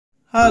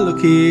Hello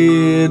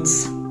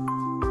kids,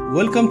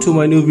 welcome to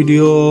my new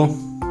video.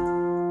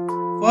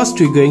 First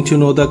we're going to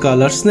know the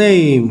colors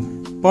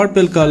name.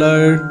 Purple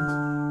color,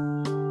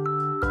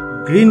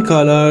 green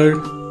color,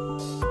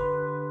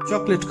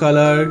 chocolate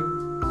color,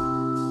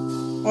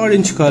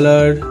 orange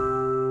color,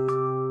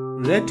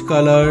 red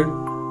color,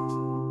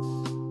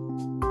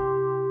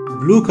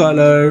 blue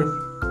color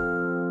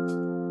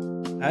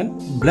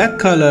and black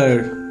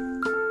color.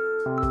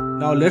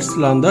 Now let's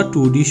learn the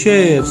 2D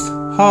shapes: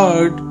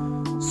 heart,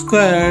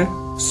 square,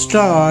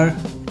 star,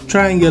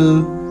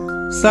 triangle,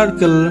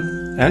 circle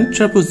and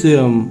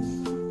trapezium.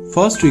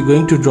 First we're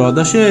going to draw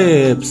the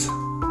shapes.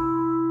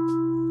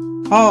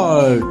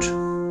 Heart,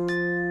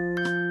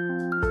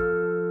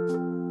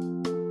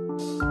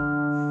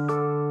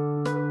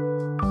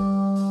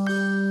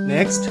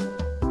 next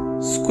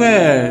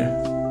square,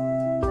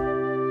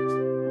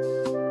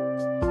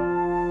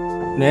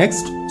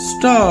 next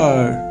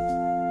star,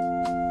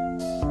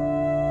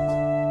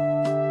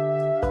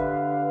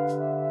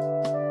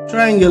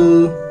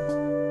 triangle,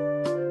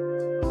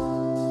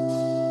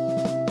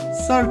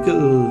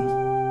 circle,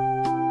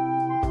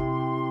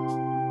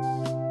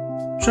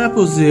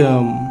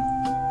 trapezium.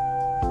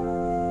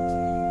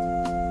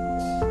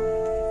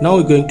 Now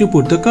we're going to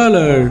put the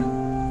color.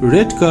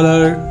 Red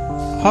color,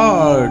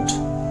 heart,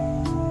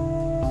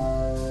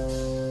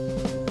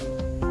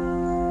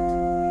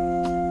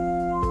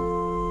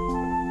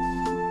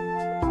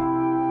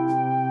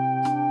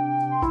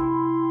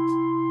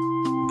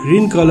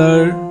 green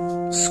color,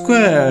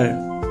 square,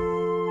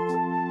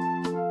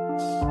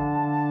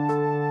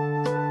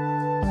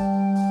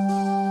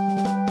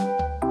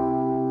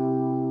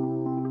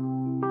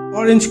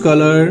 orange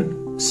color,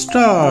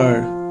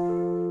 star,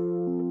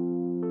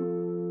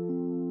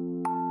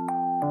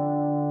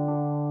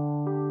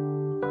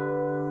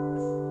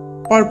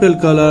 purple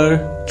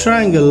color,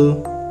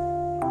 triangle,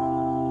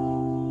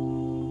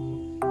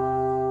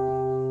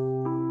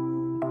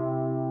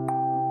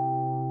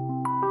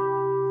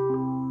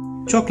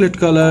 chocolate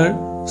color,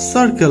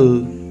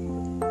 circle,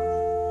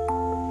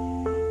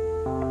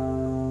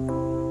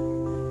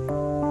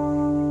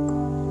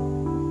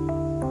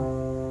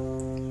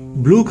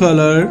 blue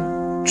color,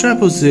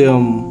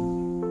 trapezium,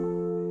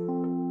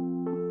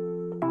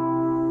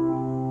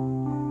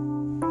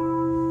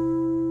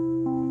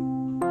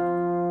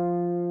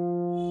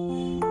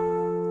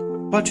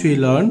 what we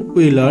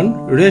learn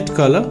red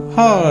color,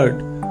 heart,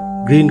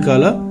 green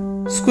color,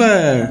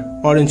 square,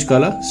 orange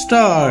color,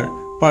 star,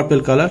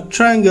 purple color,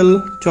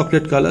 triangle,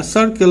 chocolate color,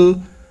 circle,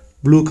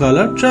 blue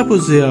color,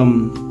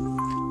 trapezium.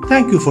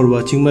 Thank you for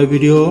watching my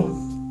video.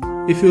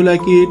 If you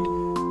like it,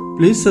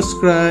 please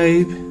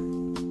subscribe.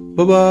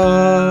 Bye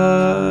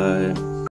bye.